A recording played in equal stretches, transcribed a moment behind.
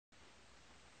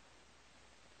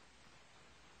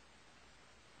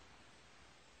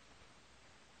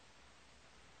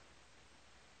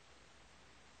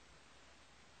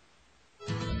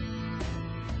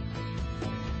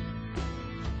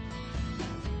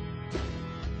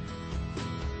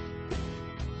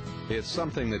It's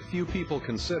something that few people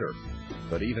consider,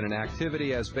 but even an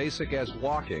activity as basic as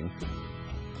walking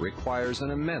requires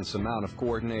an immense amount of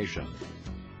coordination.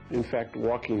 In fact,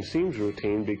 walking seems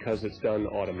routine because it's done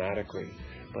automatically,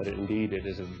 but indeed it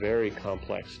is a very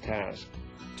complex task.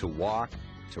 To walk,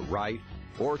 to write,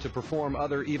 or to perform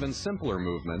other even simpler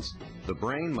movements, the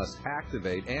brain must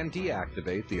activate and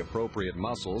deactivate the appropriate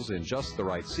muscles in just the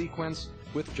right sequence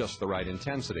with just the right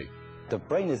intensity. The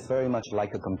brain is very much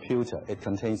like a computer. It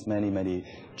contains many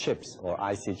chips, or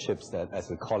IC chips, that, as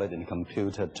we call it in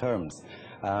computer terms,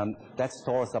 that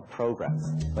stores up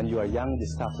programs. When you are young, you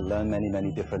start to learn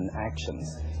many different actions.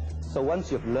 So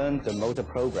once you've learned the motor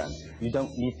program, you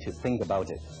don't need to think about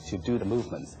it to do the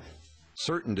movements.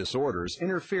 Certain disorders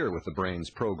interfere with the brain's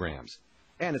programs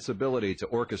and its ability to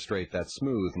orchestrate that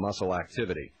smooth muscle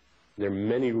activity. There are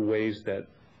many ways that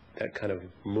that kind of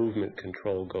movement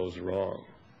control goes wrong.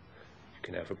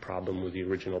 You can have a problem with the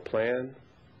original plan.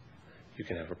 You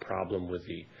can have a problem with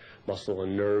the muscle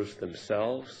and nerves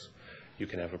themselves. You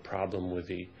can have a problem with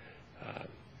the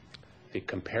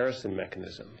comparison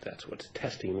mechanism. That's what's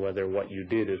testing whether what you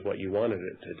did is what you wanted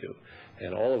it to do.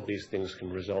 And all of these things can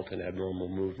result in abnormal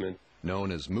movement.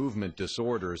 Known as movement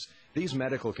disorders, these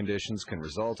medical conditions can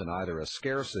result in either a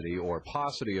scarcity or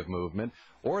paucity of movement,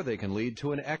 or they can lead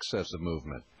to an excess of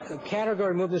movement. The category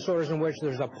of movement disorders in which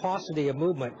there's a paucity of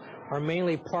movement are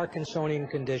mainly Parkinsonian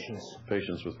conditions.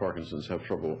 Patients with Parkinson's have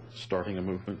trouble starting a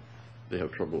movement. They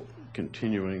have trouble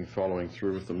continuing, following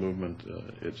through with the movement.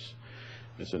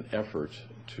 It's an effort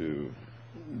to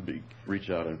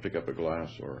reach out and pick up a glass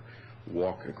or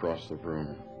walk across the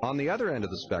room. On the other end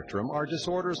of the spectrum are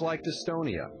disorders like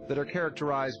dystonia that are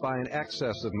characterized by an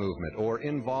excess of movement or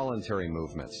involuntary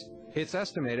movements. It's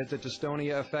estimated that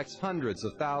dystonia affects hundreds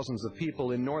of thousands of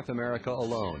people in North America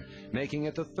alone, making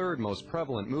it the third most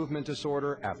prevalent movement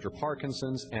disorder after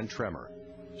Parkinson's and tremor.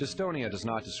 Dystonia does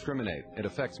not discriminate. It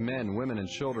affects men, women, and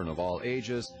children of all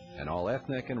ages and all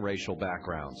ethnic and racial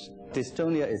backgrounds.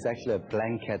 Dystonia is actually a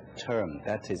blanket term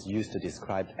that is used to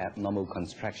describe abnormal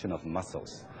contraction of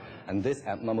muscles. And this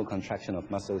abnormal contraction of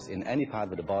muscles in any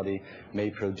part of the body may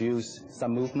produce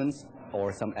some movements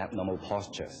or some abnormal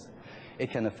postures. It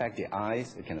can affect the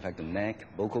eyes, it can affect the neck,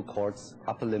 vocal cords,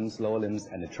 upper limbs, lower limbs,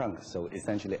 and the trunk. So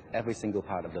essentially every single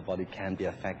part of the body can be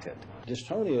affected.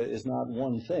 Dystonia is not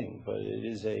one thing, but it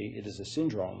is a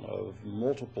syndrome of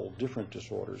multiple different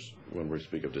disorders. When we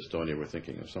speak of dystonia, we're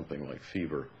thinking of something like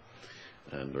fever.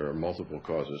 And there are multiple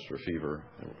causes for fever,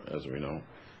 as we know.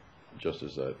 Just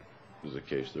as that is the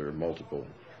case, there are multiple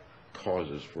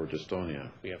causes for dystonia.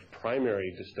 We have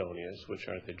primary dystonias, which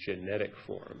are the genetic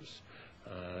forms.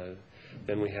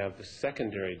 Then we have the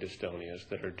secondary dystonias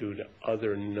that are due to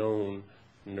other known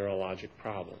neurologic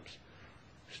problems: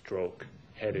 stroke,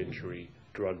 head injury,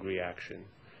 drug reaction,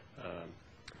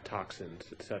 toxins,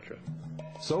 etc.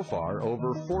 So far,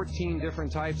 over 14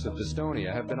 different types of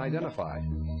dystonia have been identified.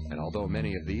 And although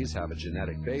many of these have a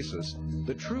genetic basis,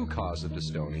 the true cause of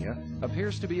dystonia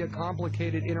appears to be a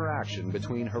complicated interaction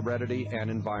between heredity and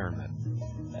environment.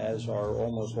 As are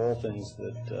almost all things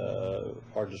that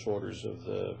are disorders of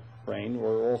the brain,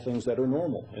 or all things that are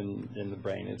normal in the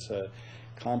brain. It's a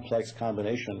complex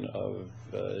combination of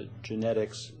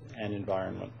genetics and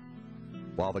environment.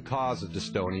 While the cause of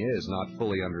dystonia is not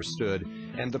fully understood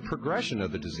and the progression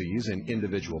of the disease in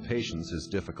individual patients is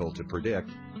difficult to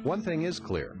predict, one thing is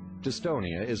clear: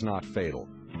 dystonia is not fatal.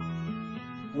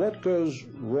 What goes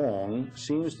wrong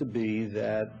seems to be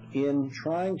that in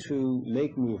trying to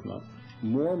make movement,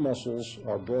 more muscles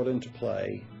are brought into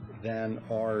play than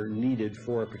are needed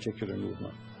for a particular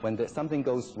movement. When something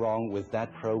goes wrong with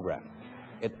that program,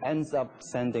 it ends up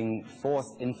sending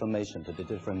false information to the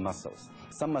different muscles.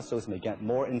 Some muscles may get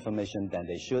more information than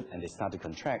they should and they start to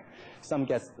contract. Some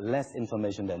get less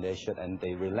information than they should and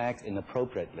they relax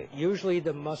inappropriately. Usually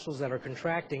the muscles that are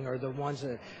contracting are the ones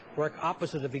that work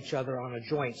opposite of each other on a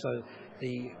joint. So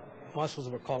the muscles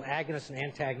were called agonists and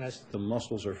antagonists. The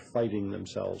muscles are fighting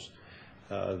themselves.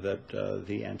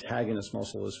 The antagonist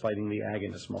muscle is fighting the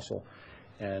agonist muscle.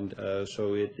 And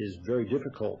so it is very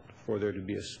difficult for there to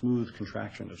be a smooth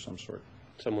contraction of some sort.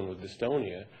 Someone with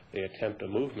dystonia, they attempt a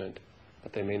movement,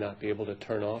 but they may not be able to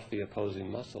turn off the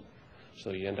opposing muscle.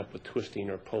 So you end up with twisting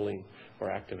or pulling or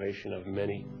activation of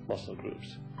many muscle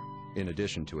groups. In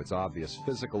addition to its obvious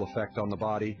physical effect on the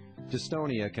body,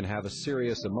 dystonia can have a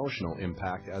serious emotional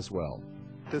impact as well.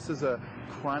 This is a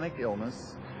chronic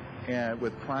illness, and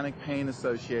with chronic pain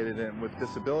associated and with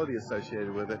disability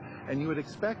associated with it, and you would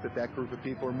expect that that group of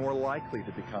people are more likely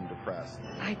to become depressed.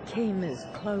 I came as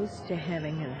close to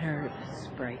having a nervous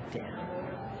breakdown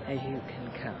as you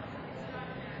can come.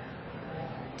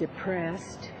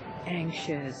 Depressed,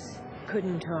 Anxious,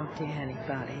 couldn't talk to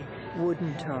anybody,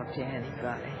 wouldn't talk to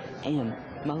anybody. And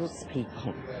most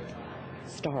people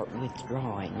start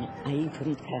withdrawing. I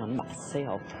even found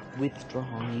myself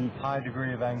withdrawing. High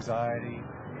degree of anxiety,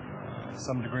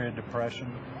 some degree of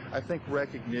depression. I think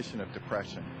recognition of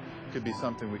depression could be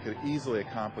something we could easily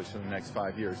accomplish in the next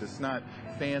 5 years. It's not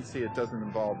fancy, it doesn't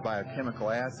involve biochemical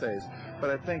assays, but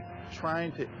I think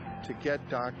trying to get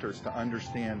doctors to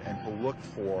understand and to look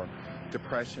for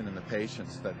depression in the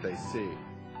patients that they see.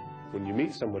 When you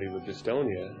meet somebody with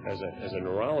dystonia, as a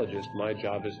neurologist, my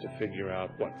job is to figure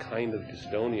out what kind of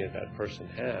dystonia that person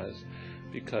has,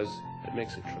 because it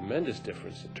makes a tremendous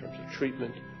difference in terms of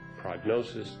treatment,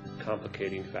 prognosis,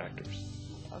 complicating factors.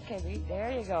 Okay,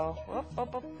 there you go. Whoop,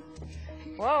 whoop, whoop.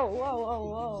 Whoa, whoa, whoa,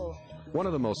 whoa. One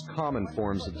of the most common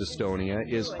forms of dystonia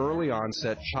is early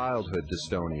onset childhood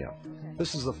dystonia.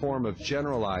 This is a form of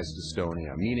generalized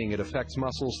dystonia, meaning it affects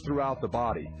muscles throughout the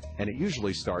body, and it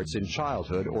usually starts in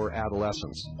childhood or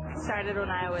adolescence. It started when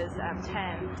I was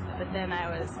 10, but then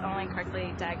I was only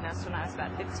correctly diagnosed when I was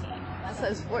about 15. So I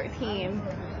was 14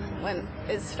 when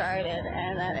it started,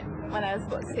 and then when I was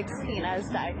about 16, I was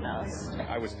diagnosed.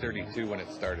 I was 32 when it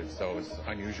started, so it was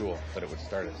unusual that it would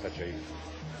start at such a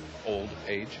old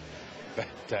age. But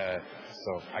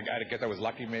so I guess I was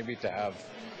lucky maybe to have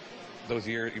those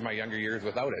years, my younger years,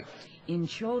 without it. In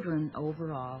children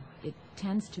overall, it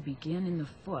tends to begin in the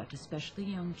foot, especially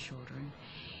young children,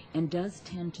 and does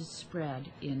tend to spread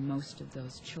in most of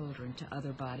those children to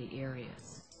other body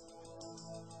areas.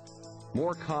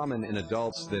 More common in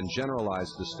adults than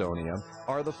generalized dystonia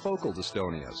are the focal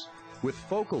dystonias. With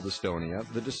focal dystonia,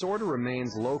 the disorder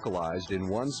remains localized in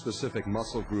one specific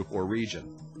muscle group or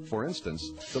region, for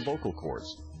instance, the vocal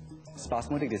cords.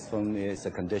 Spasmodic dysphonia is a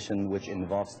condition which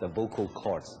involves the vocal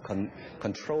cords.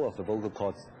 Control of the vocal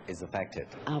cords is affected.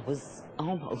 I was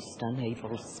almost unable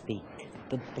to speak.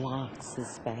 The blocks, the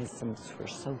spasms were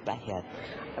so bad.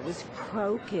 I was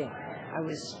croaking. I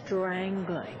was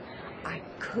strangling. I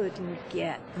couldn't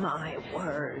get my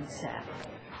words out.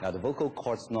 Now, the vocal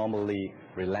cords normally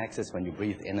relaxes when you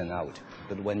breathe in and out,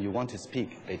 but when you want to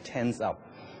speak, they tense up.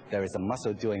 There is a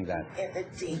muscle doing that. In the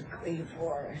deeply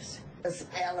voice, the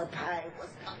spell of pie was...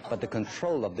 But the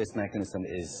control of this mechanism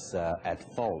is at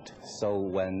fault. So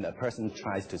when a person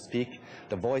tries to speak,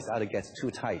 the voice either gets too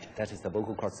tight, that is, the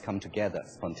vocal cords come together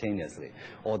spontaneously,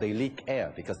 or they leak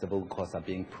air because the vocal cords are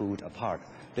being pulled apart.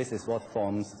 This is what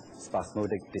forms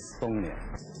spasmodic dysphonia.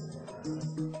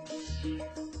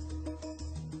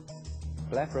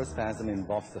 Blepharospasm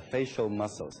involves the facial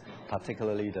muscles,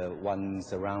 particularly the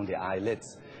ones around the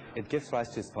eyelids. It gives rise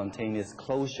to spontaneous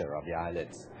closure of the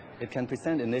eyelids. It can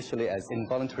present initially as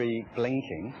involuntary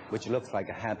blinking, which looks like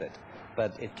a habit,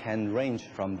 but it can range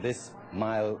from this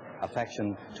mild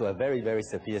affection to a very, very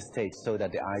severe state so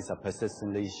that the eyes are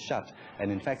persistently shut.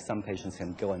 And in fact, some patients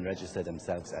can go and register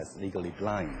themselves as legally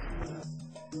blind.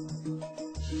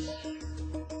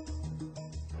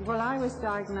 Well, I was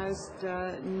diagnosed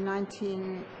in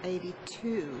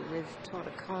 1982 with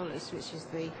torticollis, which is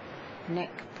the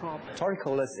neck problem.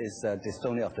 Torticollis is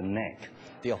dystonia of the neck.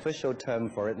 The official term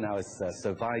for it now is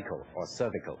cervical or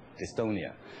cervical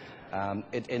dystonia.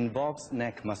 It involves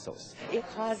neck muscles. It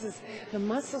causes the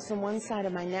muscles on one side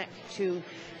of my neck to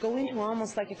go into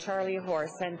almost like a Charlie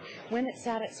horse, and when it's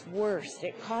at its worst,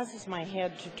 it causes my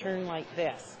head to turn like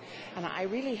this, and I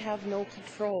really have no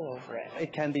control over it.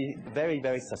 It can be very,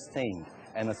 very sustained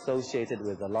and associated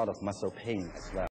with a lot of muscle pain as well.